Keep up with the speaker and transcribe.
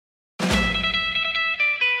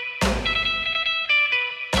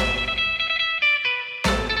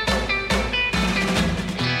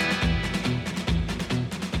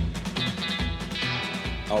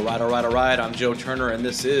All right. I'm Joe Turner, and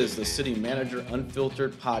this is the City Manager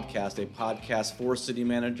Unfiltered Podcast, a podcast for city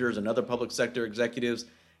managers and other public sector executives.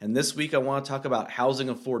 And this week, I want to talk about housing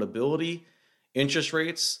affordability, interest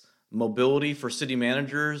rates, mobility for city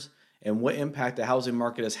managers, and what impact the housing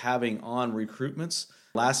market is having on recruitments.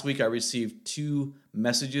 Last week, I received 2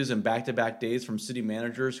 messages in back-to-back days from city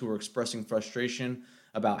managers who were expressing frustration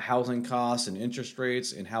about housing costs and interest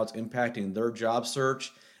rates and how it's impacting their job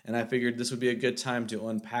search. And I figured this would be a good time to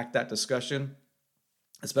unpack that discussion,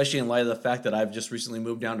 especially in light of the fact that I've just recently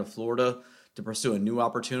moved down to Florida to pursue a new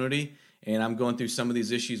opportunity. And I'm going through some of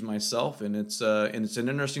these issues myself, and it's an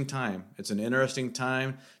interesting time. It's an interesting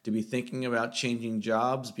time to be thinking about changing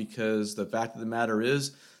jobs, because the fact of the matter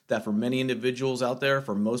is that for many individuals out there,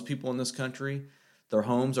 for most people in this country, their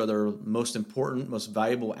homes are their most important, most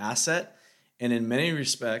valuable asset. And in many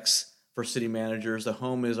respects, for city managers, the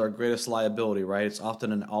home is our greatest liability, right? It's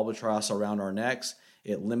often an albatross around our necks.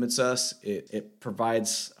 It limits us. It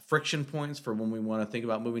provides friction points for when we want to think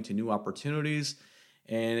about moving to new opportunities.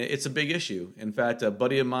 And it's a big issue. In fact, a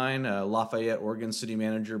buddy of mine, Lafayette, Oregon city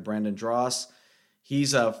manager, Brandon Dross,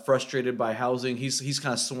 he's frustrated by housing. He's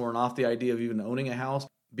kind of sworn off the idea of even owning a house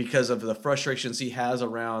because of the frustrations he has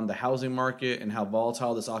around the housing market and how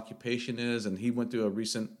volatile this occupation is. And he went through a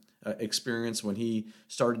recent experience when he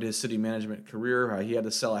started his city management career. He had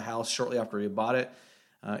to sell a house shortly after he bought it.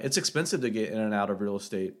 It's expensive to get in and out of real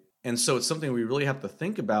estate. And so it's something we really have to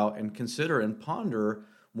think about and consider and ponder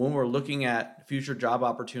when we're looking at future job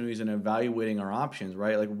opportunities and evaluating our options,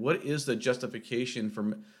 right? Like, what is the justification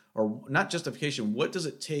from, or not justification, what does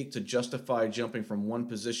it take to justify jumping from one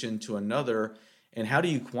position to another? And how do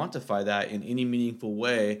you quantify that in any meaningful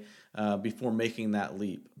way before making that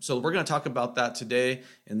leap? So we're going to talk about that today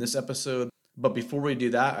in this episode. But before we do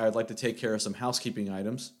that, I'd like to take care of some housekeeping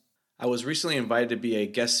items. I was recently invited to be a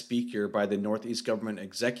guest speaker by the Northeast Government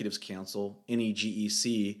Executives Council,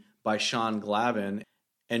 NEGEC, by Sean Glavin.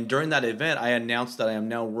 And during that event, I announced that I am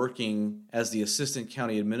now working as the Assistant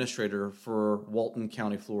County Administrator for Walton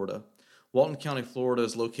County, Florida. Walton County, Florida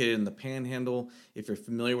is located in the Panhandle. If you're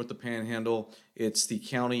familiar with the Panhandle, it's the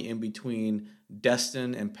county in between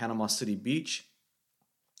Destin and Panama City Beach.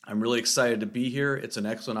 I'm really excited to be here. It's an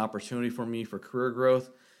excellent opportunity for me for career growth.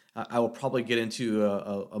 I will probably get into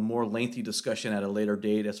a more lengthy discussion at a later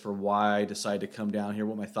date as for why I decided to come down here,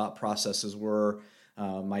 what my thought processes were,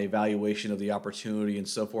 my evaluation of the opportunity, and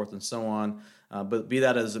so forth and so on. But be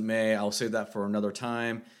that as it may, I'll save that for another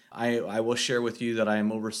time. I will share with you that I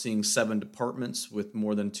am overseeing 7 departments with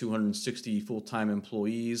more than 260 full-time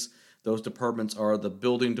employees. Those departments are the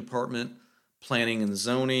building department, planning and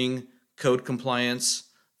zoning, code compliance,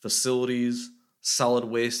 facilities, solid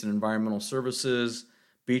waste and environmental services,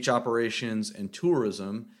 beach operations, and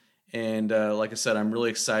tourism. And like I said, I'm really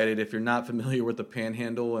excited. If you're not familiar with the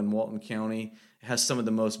Panhandle in Walton County, it has some of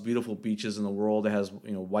the most beautiful beaches in the world. It has,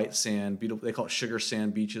 white sand, beautiful. They call it sugar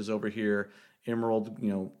sand beaches over here. Emerald,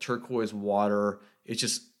 turquoise water. It's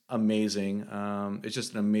just amazing. It's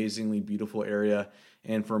just an amazingly beautiful area.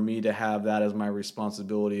 And for me to have that as my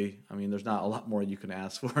responsibility, there's not a lot more you can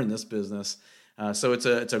ask for in this business. So it's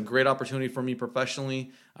a great opportunity for me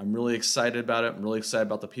professionally. I'm really excited about it. I'm really excited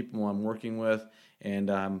about the people I'm working with.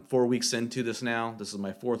 And I'm 4 weeks into this now. This is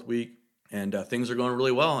my 4th week. And things are going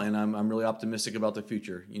really well. And I'm really optimistic about the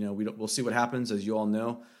future. We'll see what happens. As you all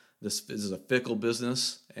know, this is a fickle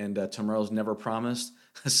business, and tomorrow's never promised.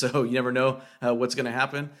 So you never know what's going to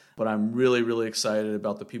happen. But I'm really, really excited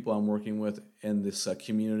about the people I'm working with in this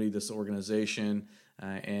community, this organization.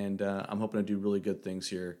 And I'm hoping to do really good things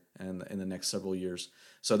here in the next several years.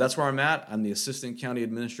 So that's where I'm at. I'm the Assistant County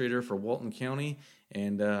Administrator for Walton County.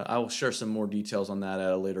 And I will share some more details on that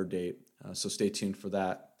at a later date. So stay tuned for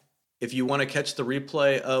that. If you want to catch the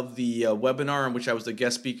replay of the webinar in which I was the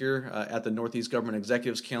guest speaker at the Northeast Government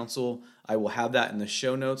Executives Council, I will have that in the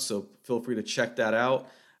show notes, so feel free to check that out.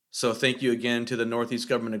 So thank you again to the Northeast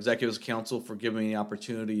Government Executives Council for giving me the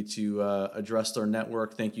opportunity to address their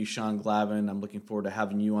network. Thank you, Sean Glavin. I'm looking forward to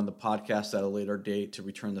having you on the podcast at a later date to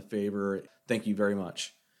return the favor. Thank you very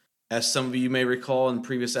much. As some of you may recall in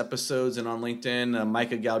previous episodes and on LinkedIn,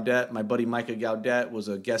 Micah Gaudet, my buddy Micah Gaudet, was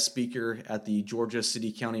a guest speaker at the Georgia City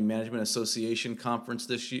County Management Association conference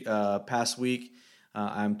this past week.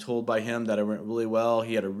 I'm told by him that it went really well.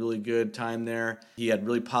 He had a really good time there. He had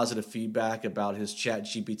really positive feedback about his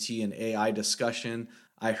ChatGPT and AI discussion.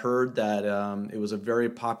 I heard that it was a very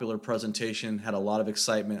popular presentation, had a lot of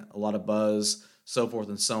excitement, a lot of buzz, so forth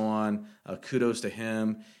and so on. Kudos to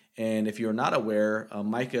him. And if you're not aware,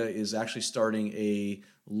 Micah is actually starting a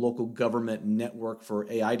local government network for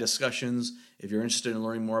AI discussions. If you're interested in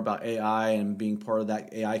learning more about AI and being part of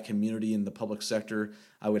that AI community in the public sector,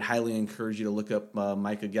 I would highly encourage you to look up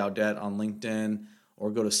Micah Gaudet on LinkedIn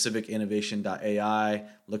or go to civicinnovation.ai,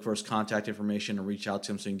 look for his contact information and reach out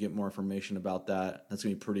to him so you can get more information about that. That's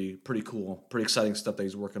going to be pretty cool, pretty exciting stuff that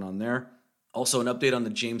he's working on there. Also, an update on the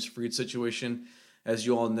James Freed situation. As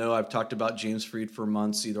you all know, I've talked about James Freed for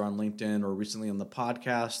months, either on LinkedIn or recently on the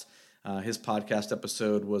podcast. His podcast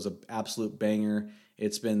episode was an absolute banger.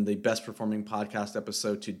 It's been the best performing podcast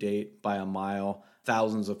episode to date by a mile.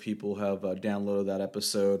 Thousands of people have downloaded that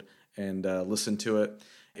episode and listened to it.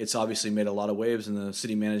 It's obviously made a lot of waves in the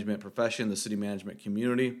city management profession, the city management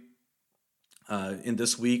community. In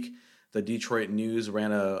this week, the Detroit News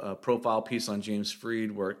ran a profile piece on James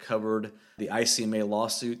Freed where it covered the ICMA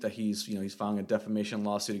lawsuit that he's filing a defamation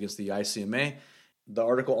lawsuit against the ICMA. The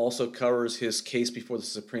article also covers his case before the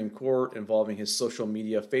Supreme Court involving his social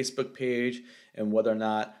media Facebook page and whether or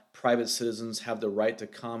not private citizens have the right to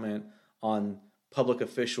comment on public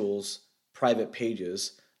officials' private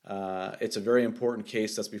pages. It's a very important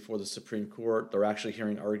case that's before the Supreme Court. They're actually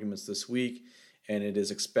hearing arguments this week, and it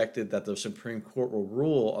is expected that the Supreme Court will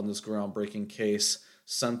rule on this groundbreaking case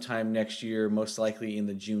sometime next year, most likely in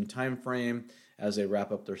the June timeframe as they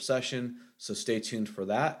wrap up their session. So stay tuned for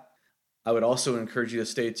that. I would also encourage you to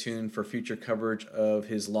stay tuned for future coverage of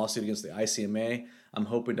his lawsuit against the ICMA. I'm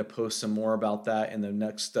hoping to post some more about that in the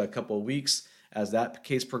next couple of weeks as that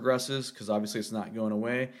case progresses, because obviously it's not going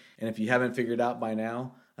away. And if you haven't figured out by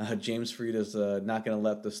now, James Freed is not going to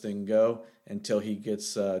let this thing go until he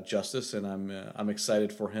gets justice, and I'm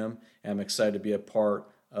excited for him, and I'm excited to be a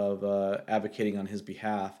part of advocating on his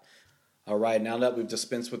behalf. All right, now that we've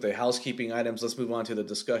dispensed with the housekeeping items, let's move on to the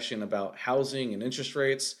discussion about housing and interest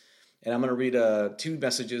rates. And I'm going to read two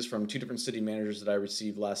messages from two different city managers that I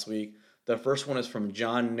received last week. The first one is from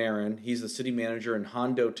John Nairn. He's the city manager in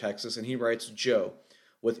Hondo, Texas, and he writes, Joe,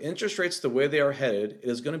 with interest rates the way they are headed, it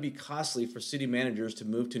is going to be costly for city managers to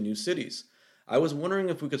move to new cities. I was wondering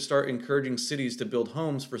if we could start encouraging cities to build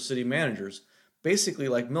homes for city managers, basically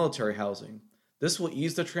like military housing. This will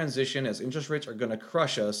ease the transition as interest rates are going to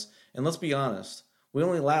crush us, and let's be honest, we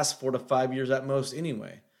only last 4 to 5 years at most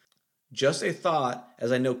anyway. Just a thought,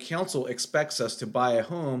 as I know council expects us to buy a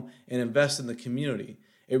home and invest in the community.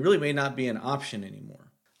 It really may not be an option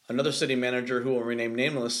anymore. Another city manager who will remain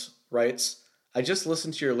nameless writes, I just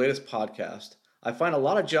listened to your latest podcast. I find a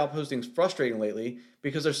lot of job postings frustrating lately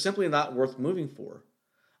because they're simply not worth moving for.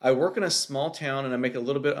 I work in a small town and I make a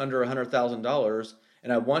little bit under $100,000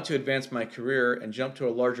 and I want to advance my career and jump to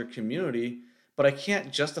a larger community, but I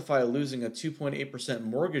can't justify losing a 2.8%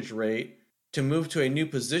 mortgage rate to move to a new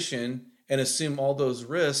position and assume all those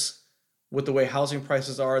risks with the way housing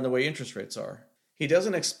prices are and the way interest rates are. He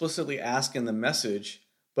doesn't explicitly ask in the message,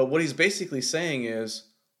 but what he's basically saying is,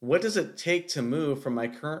 what does it take to move from my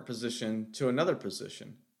current position to another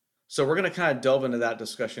position? So we're going to kind of delve into that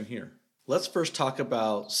discussion here. Let's first talk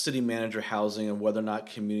about city manager housing and whether or not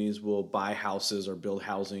communities will buy houses or build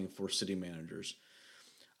housing for city managers.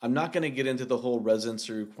 I'm not going to get into the whole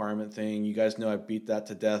residency requirement thing. You guys know I've beat that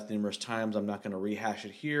to death numerous times. I'm not going to rehash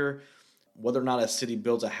it here. Whether or not a city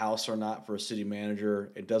builds a house or not for a city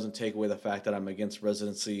manager, it doesn't take away the fact that I'm against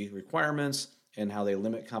residency requirements and how they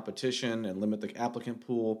limit competition and limit the applicant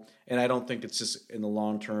pool. And I don't think it's just in the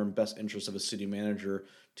long-term best interest of a city manager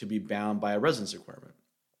to be bound by a residency requirement.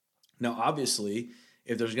 Now, obviously,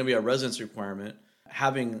 if there's going to be a residency requirement,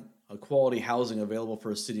 having a quality housing available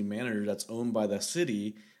for a city manager that's owned by the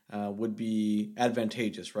city would be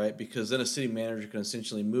advantageous, right? Because then a city manager can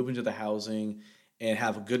essentially move into the housing and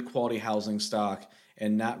have a good quality housing stock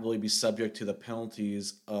and not really be subject to the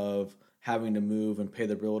penalties of having to move and pay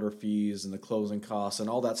the realtor fees and the closing costs and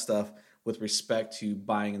all that stuff with respect to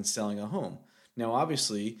buying and selling a home. Now,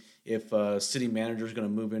 obviously, if a city manager is going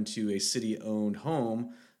to move into a city-owned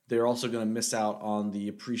home, they're also going to miss out on the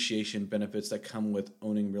appreciation benefits that come with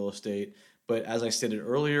owning real estate. But as I stated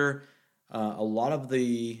earlier, a lot of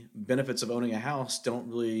the benefits of owning a house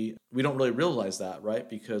we don't really realize that, right?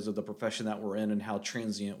 Because of the profession that we're in and how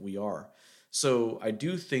transient we are. So I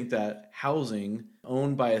do think that housing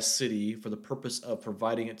owned by a city for the purpose of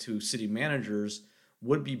providing it to city managers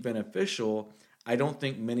would be beneficial. I don't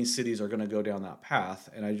think many cities are going to go down that path,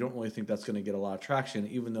 and I don't really think that's going to get a lot of traction,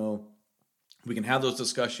 even though we can have those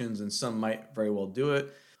discussions and some might very well do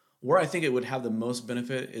it. Where I think it would have the most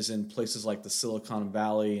benefit is in places like the Silicon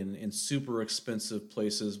Valley and in super expensive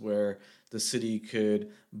places where the city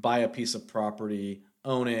could buy a piece of property,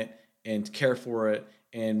 own it, and care for it,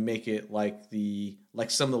 and make it like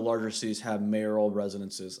some of the larger cities have mayoral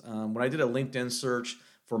residences. When I did a LinkedIn search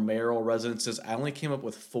for mayoral residences, I only came up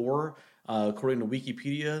with 4. According to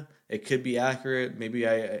Wikipedia, it could be accurate. Maybe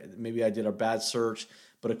I did a bad search,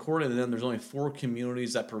 but according to them, there's only 4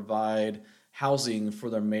 communities that provide housing for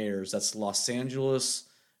their mayors. That's Los Angeles,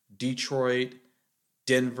 Detroit,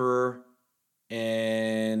 Denver,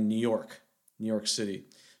 and New York City.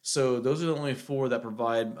 So those are the only 4 that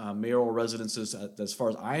provide mayoral residences, as far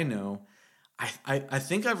as I know. I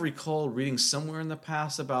think I've recalled reading somewhere in the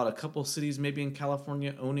past about a couple of cities, maybe in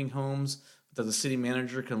California, owning homes that the city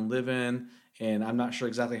manager can live in, and I'm not sure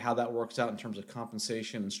exactly how that works out in terms of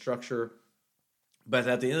compensation and structure. But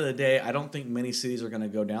at the end of the day, I don't think many cities are going to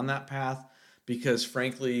go down that path because,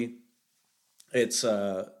 frankly, it's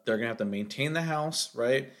they're going to have to maintain the house,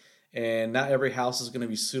 right? And not every house is going to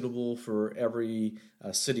be suitable for every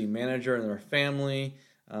city manager and their family.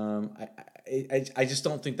 I just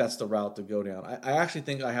don't think that's the route to go down. I actually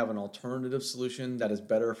think I have an alternative solution that is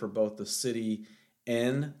better for both the city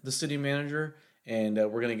and the city manager, and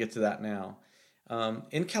we're going to get to that now.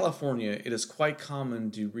 In California, it is quite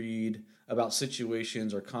common to read about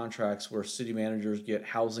situations or contracts where city managers get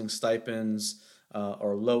housing stipends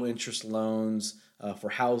or low interest loans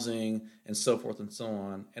for housing and so forth and so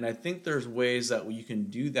on. And I think there's ways that you can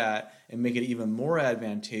do that and make it even more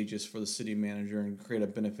advantageous for the city manager and create a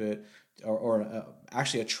benefit or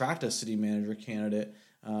actually attract a city manager candidate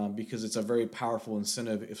because it's a very powerful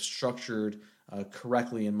incentive if structured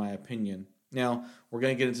correctly, in my opinion. Now, we're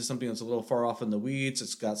going to get into something that's a little far off in the weeds.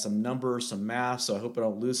 It's got some numbers, some math, so I hope I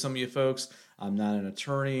don't lose some of you folks. I'm not an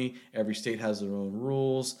attorney. Every state has their own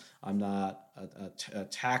rules. I'm not a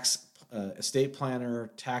tax estate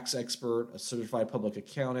planner, tax expert, a certified public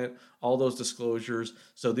accountant, all those disclosures.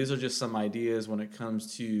 So these are just some ideas when it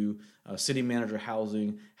comes to city manager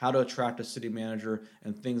housing, how to attract a city manager,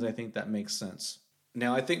 and things I think that makes sense.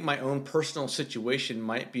 Now, I think my own personal situation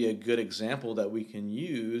might be a good example that we can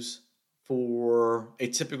use for a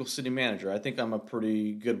typical city manager. I think I'm a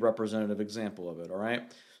pretty good representative example of it, all right?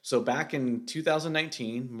 So back in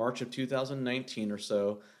 2019, March of 2019 or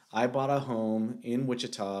so, I bought a home in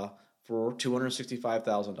Wichita for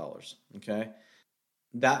 $265,000, okay?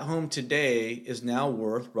 That home today is now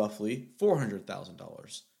worth roughly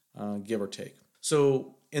 $400,000, give or take.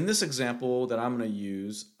 So in this example that I'm going to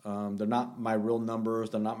use, they're not my real numbers,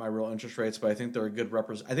 they're not my real interest rates, but I think they're a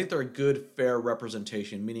good fair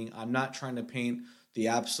representation. Meaning, I'm not trying to paint the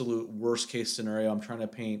absolute worst case scenario. I'm trying to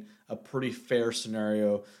paint a pretty fair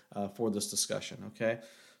scenario for this discussion. Okay,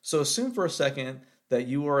 so assume for a second that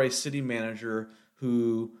you are a city manager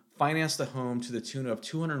who financed a home to the tune of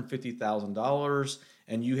 $250,000,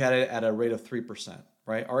 and you had it at a rate of 3%.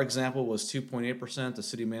 Right? Our example was 2.8%. The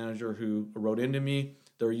city manager who wrote into me,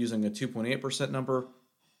 they're using a 2.8% number.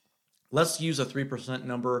 Let's use a 3%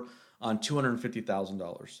 number on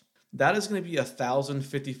 $250,000. That is going to be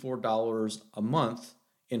 $1,054 a month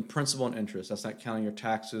in principal and interest. That's not counting your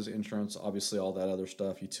taxes, insurance, obviously all that other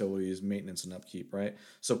stuff, utilities, maintenance, and upkeep, right?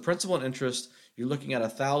 So principal and interest, you're looking at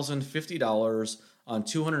 $1,050 on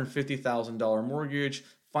 $250,000 mortgage,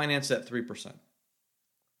 financed at 3%.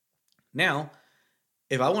 Now,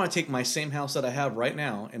 if I want to take my same house that I have right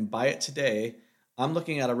now and buy it today, I'm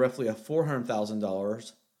looking at roughly a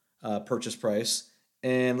 $400,000 purchase price.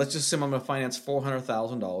 And let's just assume I'm going to finance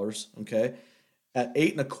 $400,000, okay, at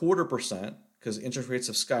 8.25%, because interest rates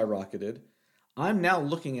have skyrocketed. I'm now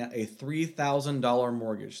looking at a $3,000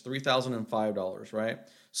 mortgage, $3,005, right?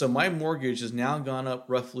 So my mortgage has now gone up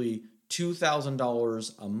roughly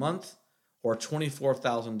 $2,000 a month or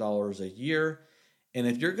 $24,000 a year. And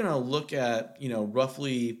if you're going to look at,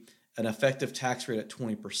 roughly an effective tax rate at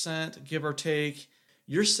 20%, give or take,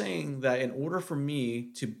 you're saying that in order for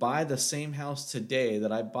me to buy the same house today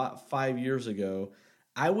that I bought 5 years ago,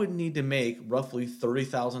 I would need to make roughly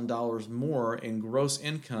 $30,000 more in gross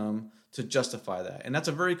income to justify that. And that's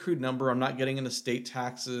a very crude number. I'm not getting into state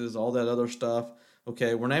taxes, all that other stuff.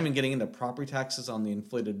 Okay, we're not even getting into property taxes on the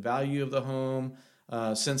inflated value of the home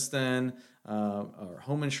since then, or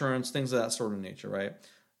home insurance, things of that sort of nature, right?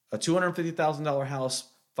 A $250,000 house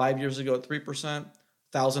 5 years ago at 3%,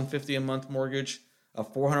 $1,050 a month mortgage. A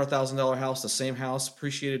 $400,000 house, the same house,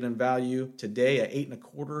 appreciated in value today at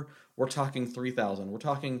 8.25%. We're talking $3,000. We're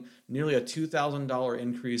talking nearly a $2,000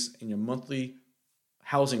 increase in your monthly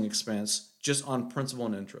housing expense just on principal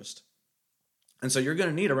and interest. And so you're going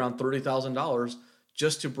to need around $30,000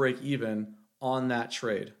 just to break even on that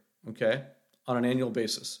trade, okay, on an annual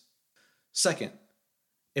basis. Second,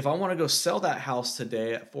 if I want to go sell that house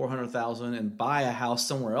today at $400,000 and buy a house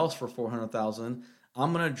somewhere else for $400,000,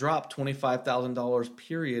 I'm going to drop $25,000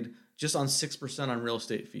 period just on 6% on real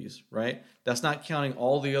estate fees, right? That's not counting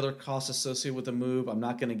all the other costs associated with the move. I'm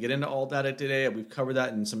not going to get into all that today. We've covered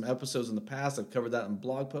that in some episodes in the past. I've covered that in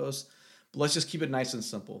blog posts. But let's just keep it nice and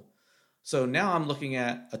simple. So now I'm looking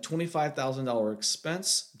at a $25,000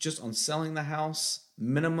 expense just on selling the house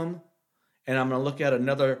minimum. And I'm going to look at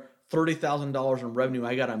another $30,000 in revenue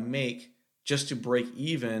I got to make just to break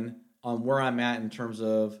even on where I'm at in terms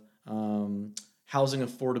of housing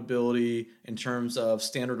affordability, in terms of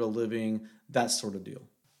standard of living, that sort of deal.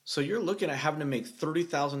 So you're looking at having to make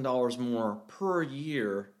 $30,000 more per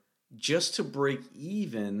year just to break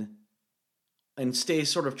even and stay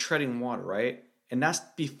sort of treading water, right? And that's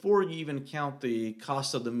before you even count the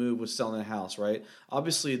cost of the move with selling the house, right?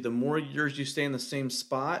 Obviously, the more years you stay in the same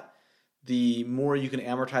spot, the more you can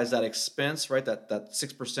amortize that expense, right? That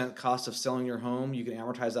 6% cost of selling your home, you can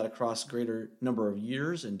amortize that across a greater number of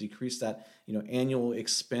years and decrease that, annual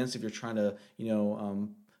expense if you're trying to,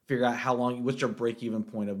 figure out what's your break-even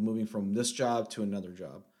point of moving from this job to another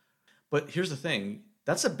job. But here's the thing,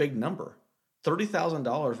 that's a big number.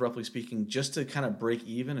 $30,000, roughly speaking, just to kind of break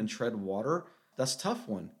even and tread water, that's a tough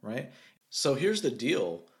one, right? So here's the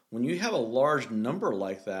deal. When you have a large number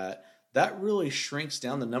like that, that really shrinks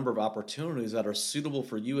down the number of opportunities that are suitable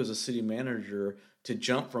for you as a city manager to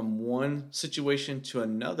jump from one situation to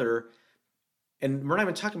another. And we're not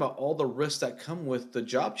even talking about all the risks that come with the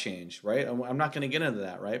job change, right? I'm not going to get into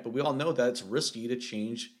that, right? But we all know that it's risky to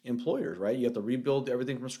change employers, right? You have to rebuild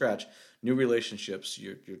everything from scratch, new relationships,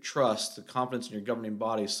 your trust, the confidence in your governing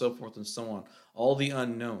body, so forth and so on, all the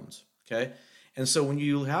unknowns, okay? And so when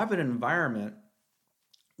you have an environment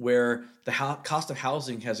where the cost of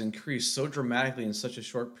housing has increased so dramatically in such a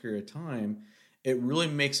short period of time, it really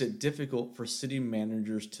makes it difficult for city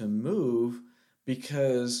managers to move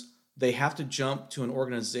because they have to jump to an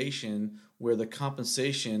organization where the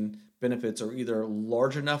compensation benefits are either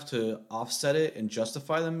large enough to offset it and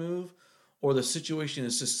justify the move, or the situation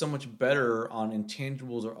is just so much better on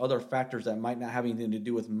intangibles or other factors that might not have anything to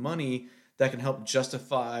do with money that can help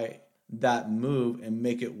justify that move and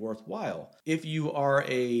make it worthwhile. If you are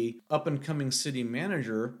a up and coming city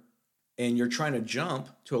manager and you're trying to jump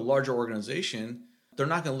to a larger organization, they're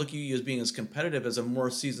not going to look at you as being as competitive as a more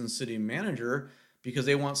seasoned city manager because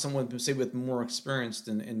they want someone, say, with more experience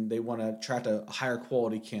and they want to attract a higher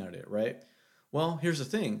quality candidate, right? Well, here's the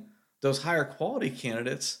thing. Those higher quality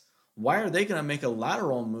candidates, why are they going to make a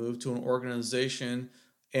lateral move to an organization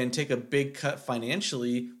and take a big cut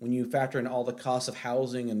financially when you factor in all the costs of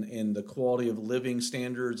housing and the quality of living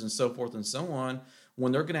standards and so forth and so on,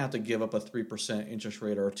 when they're going to have to give up a 3% interest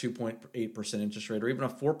rate or a 2.8% interest rate or even a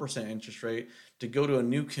 4% interest rate to go to a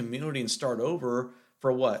new community and start over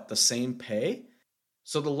for what? The same pay?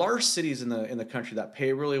 So the large cities in the country that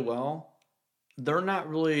pay really well, they're not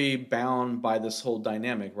really bound by this whole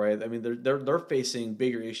dynamic, right? I mean, they're facing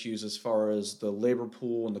bigger issues as far as the labor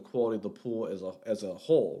pool and the quality of the pool as a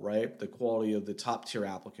whole, right? The quality of the top tier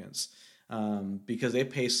applicants, because they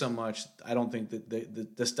pay so much. I don't think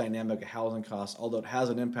that this dynamic of housing costs, although it has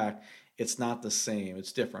an impact, it's not the same.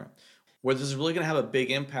 It's different. Where this is really going to have a big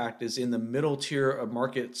impact is in the middle tier of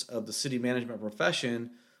markets of the city management profession,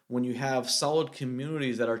 when you have solid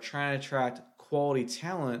communities that are trying to attract quality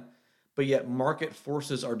talent, but yet market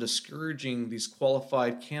forces are discouraging these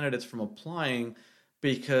qualified candidates from applying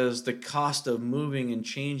because the cost of moving and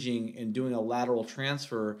changing and doing a lateral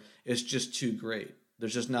transfer is just too great.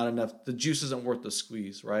 There's just not enough. The juice isn't worth the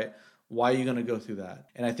squeeze, right? Why are you going to go through that?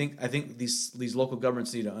 And I think these local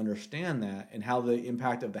governments need to understand that and how the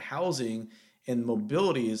impact of the housing and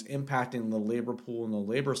mobility is impacting the labor pool and the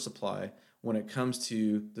labor supply when it comes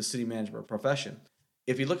to the city management profession.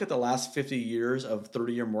 If you look at the last 50 years of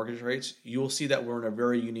 30-year mortgage rates, you will see that we're in a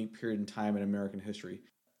very unique period in time in American history.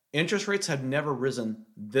 Interest rates have never risen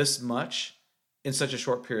this much in such a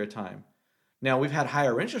short period of time. Now, we've had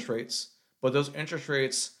higher interest rates, but those interest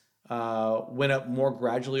rates went up more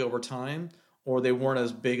gradually over time, or they weren't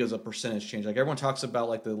as big as a percentage change. Like everyone talks about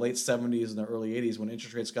like the late 70s and the early 80s when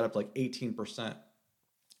interest rates got up to like 18%.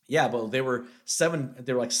 Yeah, but they were like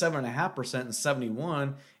 7.5% in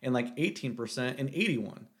 71 and like 18% in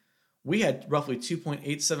 81. We had roughly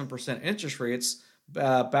 2.87% interest rates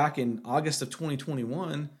back in August of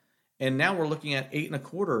 2021, and now we're looking at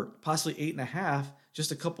 8.25%, possibly 8.5%,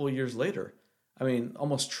 just a couple of years later. I mean,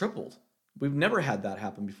 almost tripled. We've never had that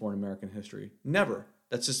happen before in American history. Never.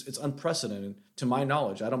 It's unprecedented to my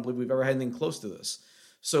knowledge. I don't believe we've ever had anything close to this.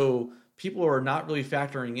 So people are not really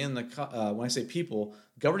factoring in when I say people,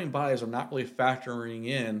 governing bodies are not really factoring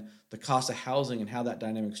in the cost of housing and how that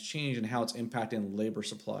dynamics change and how it's impacting labor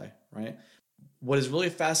supply, right? what is really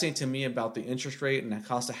fascinating to me about the interest rate and the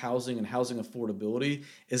cost of housing and housing affordability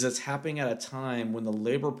is it's happening at a time when the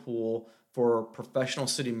labor pool for professional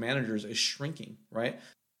city managers is shrinking, right?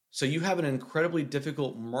 So you have an incredibly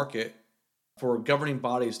difficult market for governing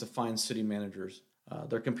bodies to find city managers.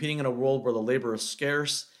 They're competing in a world where the labor is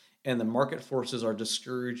scarce and the market forces are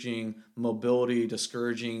discouraging mobility,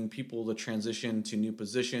 discouraging people to transition to new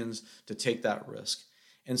positions, to take that risk.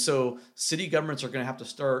 And so city governments are going to have to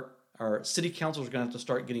start, or city councils are going to have to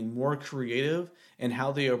start getting more creative in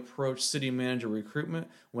how they approach city manager recruitment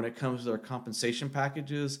when it comes to their compensation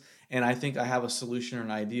packages. And I think I have a solution or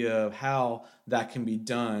an idea of how that can be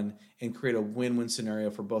done and create a win-win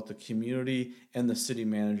scenario for both the community and the city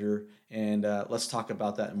manager. And let's talk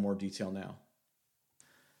about that in more detail now.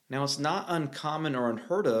 Now, it's not uncommon or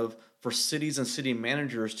unheard of for cities and city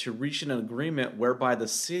managers to reach an agreement whereby the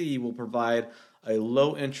city will provide a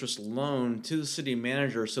low interest loan to the city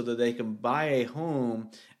manager so that they can buy a home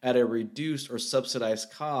at a reduced or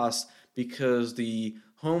subsidized cost because the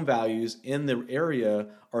home values in the area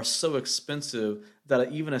are so expensive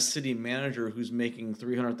that even a city manager who's making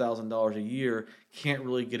 $300,000 a year can't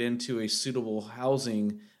really get into a suitable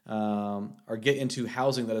housing or get into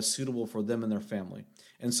housing that is suitable for them and their family.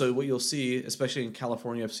 And so what you'll see, especially in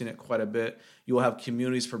California, I've seen it quite a bit, you'll have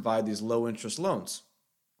communities provide these low interest loans.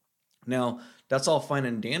 Now, that's all fine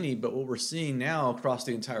and dandy, but what we're seeing now across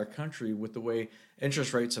the entire country with the way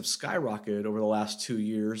interest rates have skyrocketed over the last 2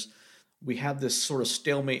 years, we have this sort of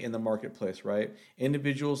stalemate in the marketplace, right?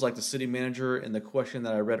 Individuals like the city manager in the question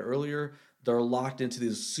that I read earlier, they're locked into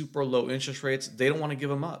these super low interest rates. They don't want to give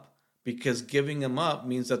them up because giving them up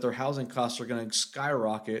means that their housing costs are going to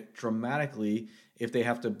skyrocket dramatically if they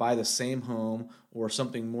have to buy the same home or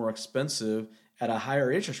something more expensive at a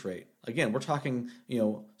higher interest rate. Again, we're talking,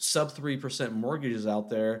 sub 3% mortgages out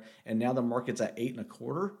there, and now the market's at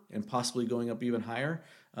 8.25% and possibly going up even higher.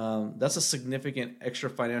 That's a significant extra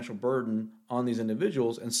financial burden on these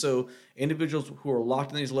individuals. And so individuals who are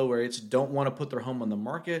locked in these low rates don't want to put their home on the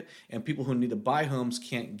market, and people who need to buy homes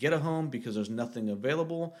can't get a home because there's nothing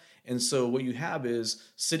available. And so what you have is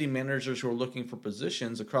city managers who are looking for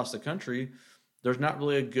positions across the country. There's not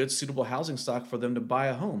really a good suitable housing stock for them to buy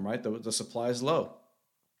a home, right? The supply is low.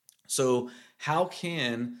 So how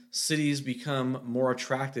can cities become more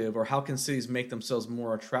attractive, or how can cities make themselves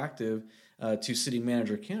more attractive to city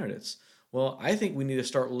manager candidates? Well, I think we need to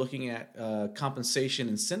start looking at compensation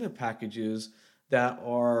incentive packages that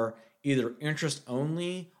are either interest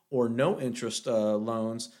only or no interest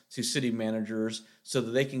loans to city managers so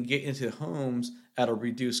that they can get into homes at a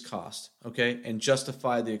reduced cost, okay, and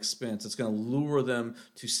justify the expense. It's going to lure them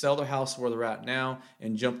to sell their house where they're at now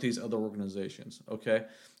and jump to these other organizations, okay?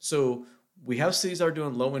 So we have cities that are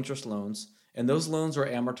doing low interest loans, and those loans are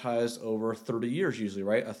amortized over 30 years usually,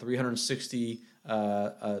 right? 360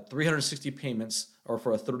 payments or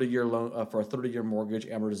for a 30-year loan, for a 30-year mortgage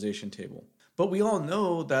amortization table. But we all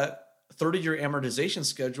know that 30-year amortization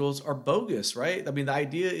schedules are bogus, right? I mean, the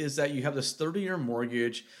idea is that you have this 30-year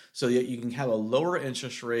mortgage so that you can have a lower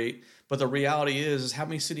interest rate, but the reality is how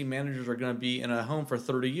many city managers are going to be in a home for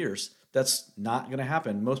 30 years? That's not going to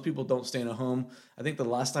happen. Most people don't stay in a home. I think the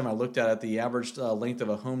last time I looked at it, the average length of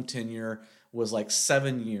a home tenure was like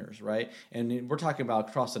 7 years, right? And we're talking about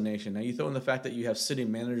across the nation. Now, you throw in the fact that you have city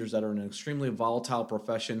managers that are in an extremely volatile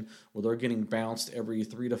profession where they're getting bounced every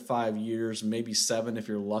 3 to 5 years, maybe 7 if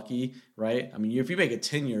you're lucky, right? I mean, if you make it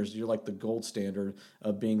 10 years, you're like the gold standard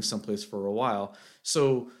of being someplace for a while.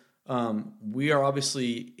 So we are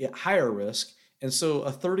obviously at higher risk. And so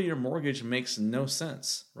a 30-year mortgage makes no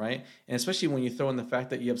sense, right? And especially when you throw in the fact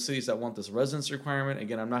that you have cities that want this residence requirement.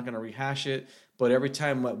 Again, I'm not going to rehash it, but every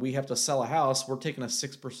time we have to sell a house, we're taking a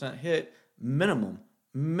 6% hit minimum.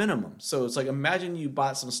 So it's like, imagine you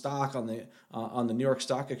bought some stock on the New York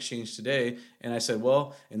Stock Exchange today, and I said,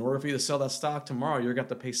 well, in order for you to sell that stock tomorrow, you're going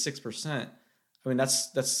to have to pay 6%. I mean,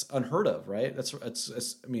 that's unheard of, right? It's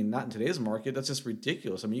I mean, not in today's market. That's just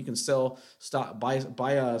ridiculous. I mean, you can sell stock,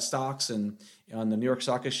 buy stocks and on the New York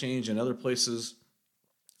Stock Exchange and other places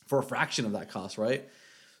for a fraction of that cost, right?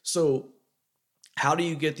 So, how do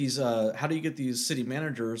you get these city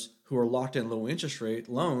managers who are locked in low interest rate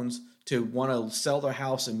loans to want to sell their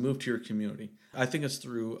house and move to your community? I think it's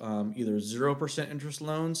through either 0% interest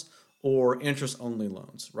loans or interest-only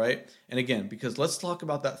loans, right? And again, because let's talk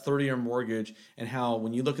about that 30-year mortgage and how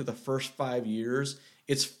when you look at the first 5 years,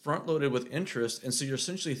 it's front-loaded with interest, and so you're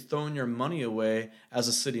essentially throwing your money away as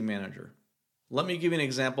a city manager. Let me give you an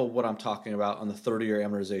example of what I'm talking about on the 30-year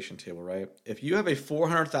amortization table, right? If you have a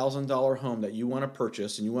 $400,000 home that you want to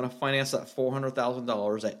purchase and you want to finance that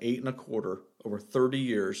 $400,000 at 8.25% over 30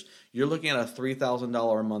 years, you're looking at a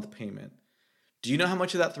 $3,000 a month payment. Do you know how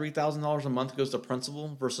much of that $3,000 a month goes to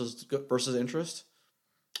principal versus interest?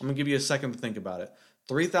 I'm going to give you a second to think about it.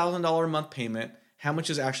 $3,000 a month payment, how much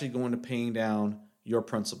is actually going to paying down your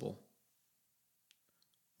principal?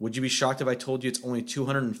 Would you be shocked if I told you it's only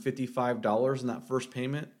 $255 in that first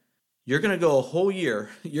payment? You're going to go a whole year.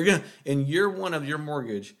 In year one of your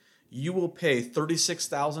mortgage, you will pay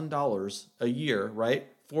 $36,000 a year, right,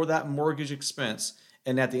 for that mortgage expense.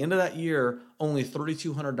 And at the end of that year, only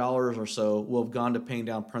 $3,200 or so will have gone to paying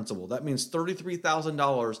down principal. That means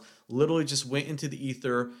 $33,000 literally just went into the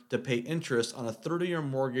ether to pay interest on a 30-year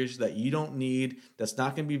mortgage that you don't need, that's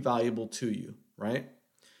not going to be valuable to you, right?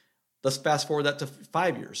 Let's fast forward that to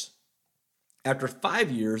 5 years. After 5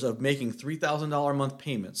 years of making $3,000 a month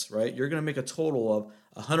payments, right, you're going to make a total of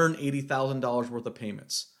 $180,000 worth of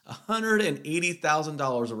payments.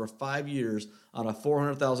 $180,000 over 5 years on a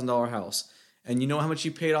 $400,000 house. And you know how much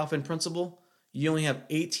you paid off in principal? You only have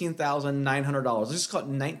 $18,900. Let's just call it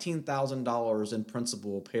 $19,000 in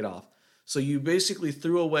principal paid off. So you basically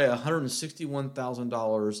threw away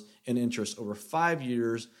 $161,000 in interest over 5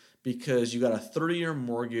 years because you got a 30-year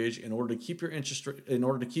mortgage in order to keep your interest, in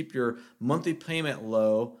order to keep your monthly payment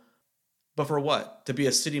low. But for what? To be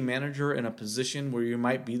a city manager in a position where you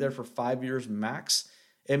might be there for 5 years max?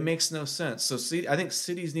 It makes no sense. So I think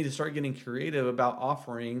cities need to start getting creative about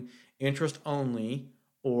offering interest only,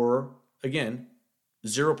 or again,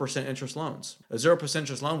 0% interest loans. A 0%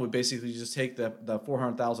 interest loan would basically just take the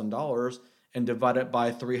 $400,000 and divide it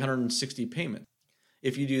by 360 payments.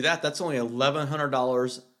 If you do that, that's only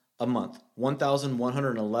 $1,100 a month,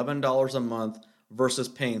 $1,111 a month versus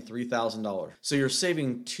paying $3,000. So you're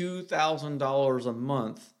saving $2,000 a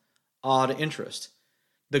month odd interest.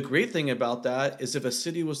 The great thing about that is if a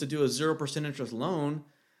city was to do a 0% interest loan,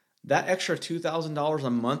 that extra $2,000 a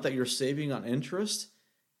month that you're saving on interest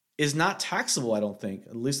is not taxable, I don't think.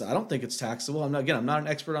 At least I don't think it's taxable. I'm not an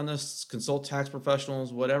expert on this, consult tax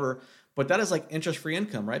professionals, whatever. But that is like interest-free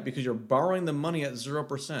income, right? Because you're borrowing the money at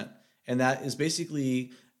 0%. And that is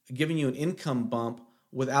basically giving you an income bump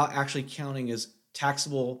without actually counting as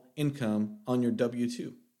taxable income on your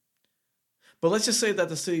W-2. But let's just say that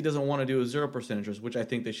the city doesn't want to do a 0% interest, which I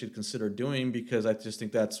think they should consider doing, because I just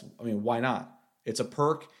think why not? It's a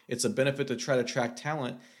perk. It's a benefit to try to attract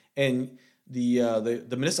talent. And the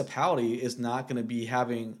municipality is not going to be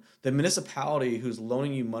having the municipality who's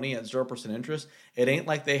loaning you money at 0% interest. It ain't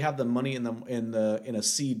like they have the money in a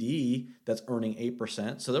CD that's earning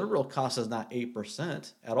 8%. So their real cost is not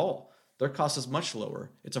 8% at all. Their cost is much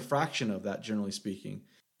lower. It's a fraction of that, generally speaking.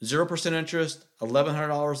 0% interest,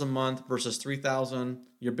 $1,100 a month versus $3,000.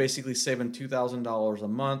 You're basically saving $2,000 a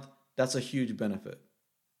month. That's a huge benefit.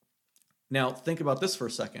 Now, think about this for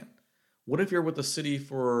a second. What if you're with the city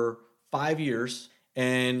for 5 years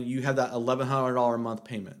and you have that $1,100 a month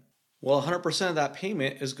payment? Well, 100% of that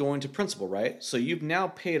payment is going to principal, right? So you've now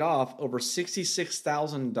paid off over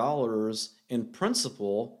 $66,000 in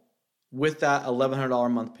principal with that $1,100 a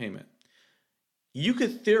month payment. You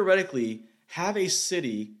could theoretically have a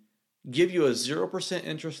city give you a 0%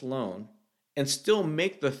 interest loan and still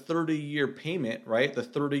make the 30-year payment, right? The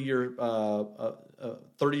 30-year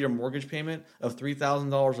mortgage payment of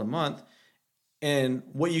 $3,000 a month. And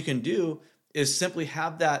what you can do is simply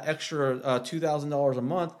have that extra $2,000 a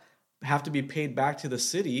month have to be paid back to the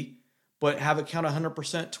city, but have it count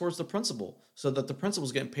 100% towards the principal, so that the principal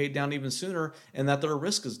is getting paid down even sooner and that their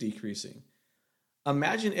risk is decreasing.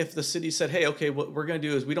 Imagine if the city said, hey, okay, what we're going to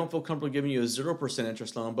do is we don't feel comfortable giving you a 0%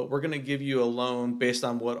 interest loan, but we're going to give you a loan based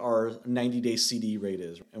on what our 90-day CD rate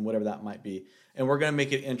is and whatever that might be. And we're going to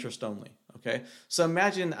make it interest only. Okay. So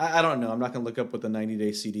imagine, I don't know, I'm not going to look up what the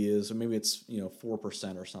 90-day CD is, or maybe it's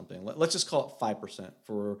 4% or something. Let's just call it 5%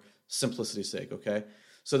 for simplicity's sake. Okay.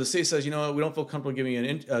 So the city says, we don't feel comfortable giving you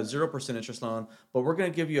a 0% interest loan, but we're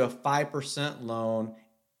going to give you a 5% loan,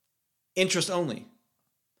 interest only.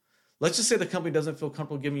 Let's just say the company doesn't feel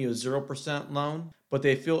comfortable giving you a 0% loan, but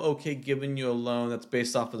they feel okay giving you a loan that's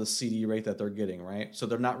based off of the CD rate that they're getting, right? So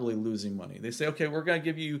they're not really losing money. They say, okay, we're going to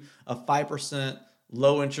give you a 5%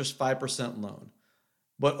 low interest 5% loan.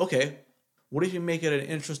 But okay, what if you make it an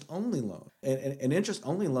interest-only loan? An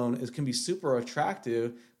interest-only loan can be super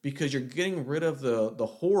attractive because you're getting rid of the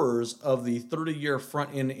horrors of the 30-year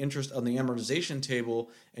front-end interest on the amortization table,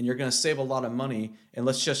 and you're going to save a lot of money. And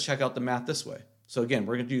let's just check out the math this way. So again,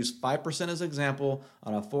 we're going to use 5% as an example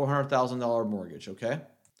on a $400,000 mortgage, okay?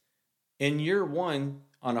 In year one,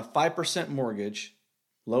 on a 5% mortgage,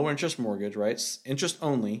 low interest mortgage, right? Interest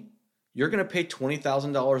only, you're going to pay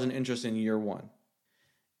 $20,000 in interest in year one.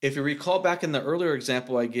 If you recall back in the earlier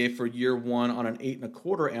example I gave for year one on an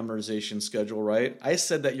 8.25 amortization schedule, right? I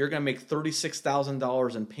said that you're going to make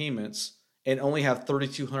 $36,000 in payments and only have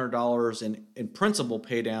 $3,200 in principal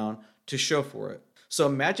pay down to show for it. So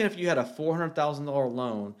imagine if you had a $400,000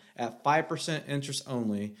 loan at 5% interest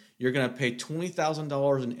only, you're going to pay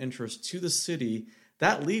 $20,000 in interest to the city.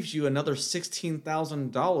 That leaves you another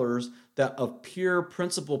 $16,000 that of pure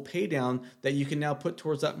principal pay down that you can now put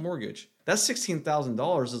towards that mortgage. That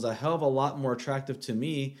 $16,000 is a hell of a lot more attractive to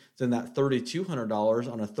me than that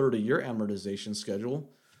 $3,200 on a 30-year amortization schedule.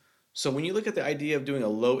 So when you look at the idea of doing a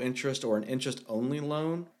low interest or an interest only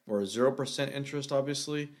loan, or a 0% interest,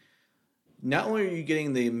 obviously, not only are you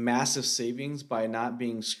getting the massive savings by not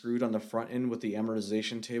being screwed on the front end with the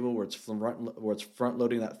amortization table where it's front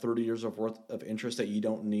loading that 30 years of worth of interest that you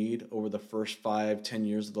don't need over the first 5-10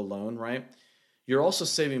 years of the loan, right? You're also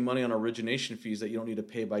saving money on origination fees that you don't need to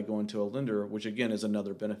pay by going to a lender, which again is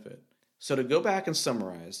another benefit. So to go back and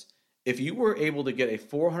summarize, if you were able to get a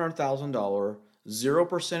 $400,000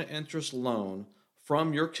 0% interest loan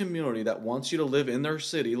from your community that wants you to live in their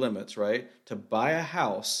city limits, right, to buy a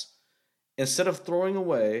house, instead of throwing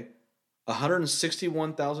away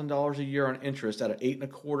 $161,000 a year on interest at an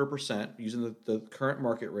 8.25% using the current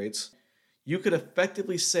market rates, you could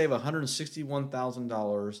effectively save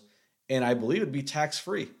 $161,000, and I believe it'd be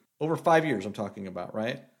tax-free. Over 5 years I'm talking about,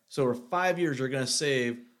 right? So over 5 years, you're going to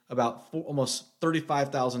save about almost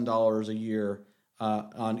 $35,000 a year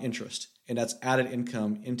on interest, and that's added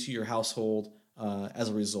income into your household as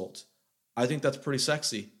a result. I think that's pretty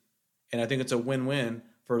sexy, and I think it's a win-win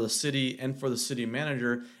for the city and for the city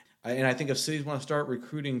manager. And I think if cities want to start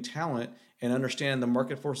recruiting talent and understand the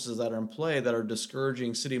market forces that are in play that are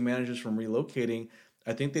discouraging city managers from relocating,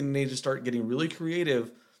 I think they need to start getting really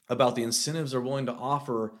creative about the incentives they're willing to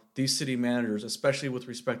offer these city managers, especially with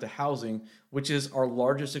respect to housing, which is our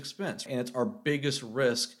largest expense and it's our biggest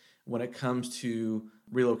risk when it comes to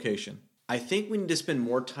relocation. I think we need to spend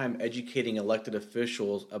more time educating elected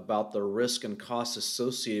officials about the risk and costs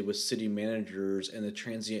associated with city managers and the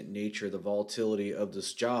transient nature, the volatility of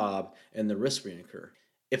this job, and the risk we incur.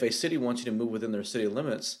 If a city wants you to move within their city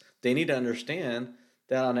limits, they need to understand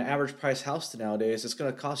that on an average price house nowadays, it's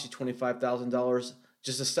going to cost you $25,000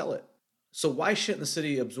 just to sell it. So why shouldn't the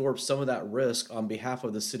city absorb some of that risk on behalf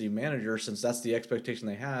of the city manager, since that's the expectation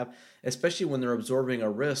they have, especially when they're absorbing a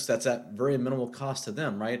risk that's at very minimal cost to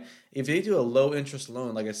them, right? If they do a low interest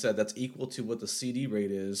loan, like I said, that's equal to what the CD rate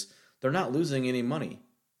is, they're not losing any money.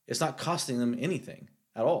 It's not costing them anything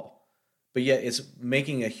at all. But yet it's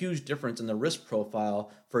making a huge difference in the risk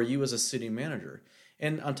profile for you as a city manager.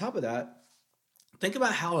 And on top of that, think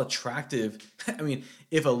about how attractive,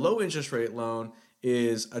 if a low interest rate loan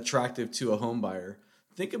is attractive to a home buyer,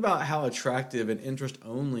 think about how attractive an interest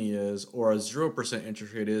only is or a 0%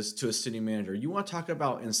 interest rate is to a city manager. You want to talk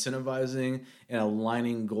about incentivizing and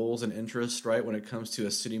aligning goals and interests, right, when it comes to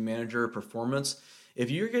a city manager performance.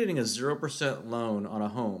 If you're getting a 0% loan on a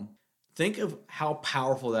home, think of how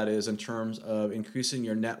powerful that is in terms of increasing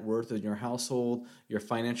your net worth in your household, your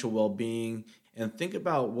financial well-being, and think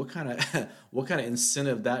about what kind of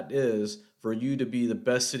incentive that is for you to be the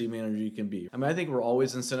best city manager you can be. I think we're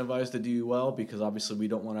always incentivized to do well because obviously we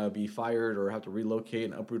don't want to be fired or have to relocate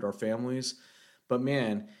and uproot our families. But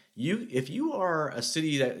man, if you are a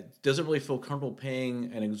city that doesn't really feel comfortable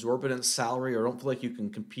paying an exorbitant salary or don't feel like you can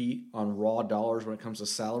compete on raw dollars when it comes to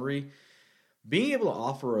salary, being able to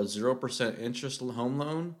offer a 0% interest home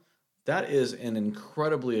loan, that is an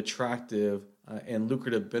incredibly attractive and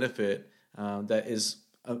lucrative benefit that is,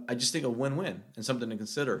 I just think, a win-win and something to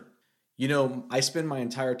consider. I spend my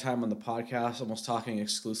entire time on the podcast almost talking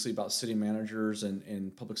exclusively about city managers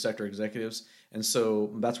and public sector executives, and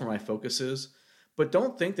so that's where my focus is. But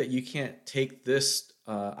don't think that you can't take this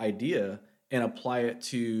idea and apply it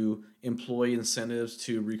to employee incentives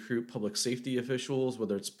to recruit public safety officials,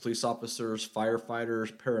 whether it's police officers,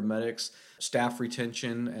 firefighters, paramedics, staff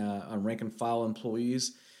retention, on rank and file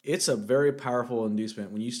employees. It's a very powerful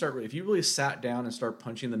inducement. If you really sat down and start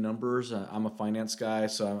punching the numbers, I'm a finance guy,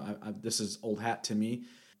 so this is old hat to me.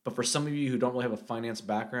 But for some of you who don't really have a finance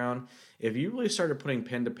background, if you really started putting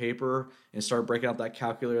pen to paper and start breaking out that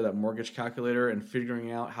calculator, that mortgage calculator, and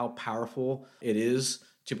figuring out how powerful it is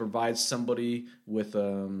to provide somebody with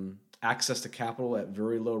access to capital at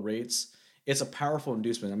very low rates, it's a powerful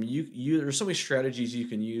inducement. There's so many strategies you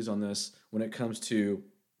can use on this when it comes to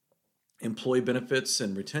employee benefits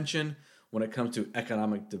and retention, when it comes to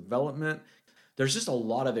economic development. There's just a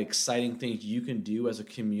lot of exciting things you can do as a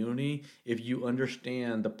community if you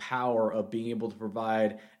understand the power of being able to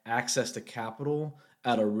provide access to capital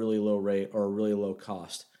at a really low rate or a really low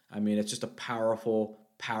cost. It's just a powerful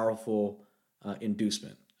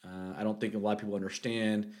inducement. I don't think a lot of people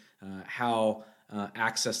understand how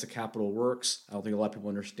access to capital works. I don't think a lot of people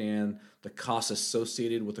understand the costs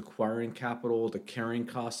associated with acquiring capital, the carrying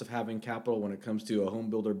cost of having capital when it comes to a home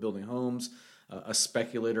builder building homes, a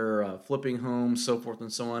speculator flipping homes, so forth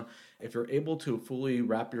and so on. If you're able to fully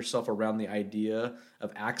wrap yourself around the idea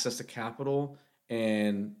of access to capital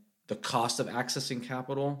and the cost of accessing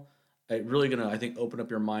capital, it really going to, I think, open up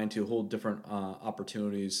your mind to a whole different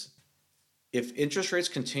opportunities. If interest rates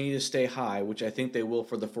continue to stay high, which I think they will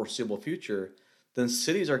for the foreseeable future, then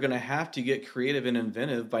cities are going to have to get creative and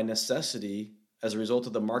inventive by necessity as a result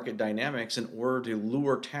of the market dynamics in order to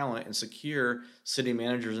lure talent and secure city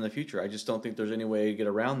managers in the future. I just don't think there's any way to get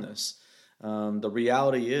around this. The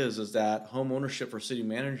reality is that home ownership for city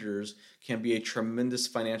managers can be a tremendous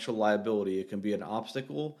financial liability. It can be an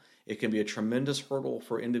obstacle. It can be a tremendous hurdle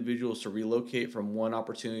for individuals to relocate from one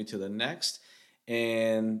opportunity to the next.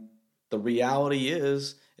 And the reality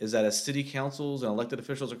is that as city councils and elected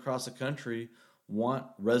officials across the country want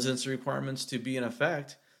residency requirements to be in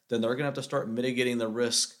effect, then they're going to have to start mitigating the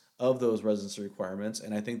risk of those residency requirements.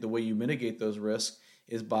 And I think the way you mitigate those risks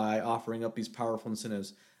is by offering up these powerful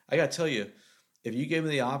incentives. I got to tell you, if you gave me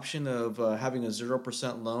the option of having a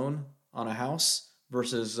 0% loan on a house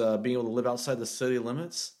versus being able to live outside the city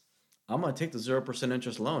limits, I'm going to take the 0%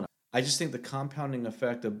 interest loan. I just think the compounding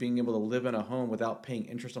effect of being able to live in a home without paying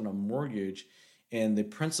interest on a mortgage and the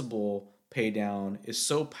principal pay down is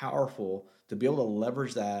so powerful. To be able to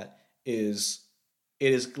leverage that is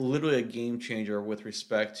literally a game changer with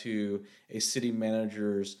respect to a city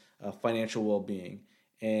manager's financial well-being.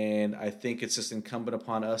 And I think it's just incumbent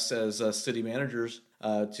upon us as city managers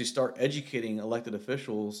to start educating elected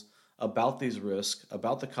officials about these risks,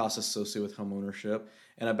 about the costs associated with home ownership,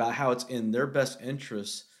 and about how it's in their best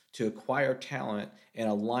interest to acquire talent and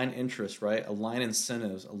align interests, right? Align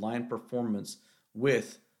incentives, align performance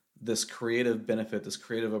with this creative benefit, this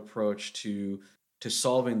creative approach to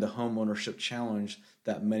solving the home ownership challenge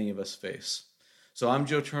that many of us face. So I'm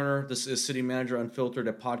Joe Turner. This is City Manager Unfiltered,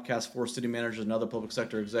 a podcast for city managers and other public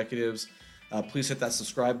sector executives. Please hit that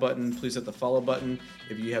subscribe button. Please hit the follow button.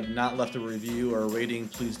 If you have not left a review or a rating,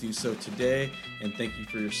 please do so today. And thank you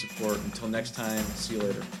for your support. Until next time, see you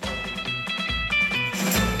later.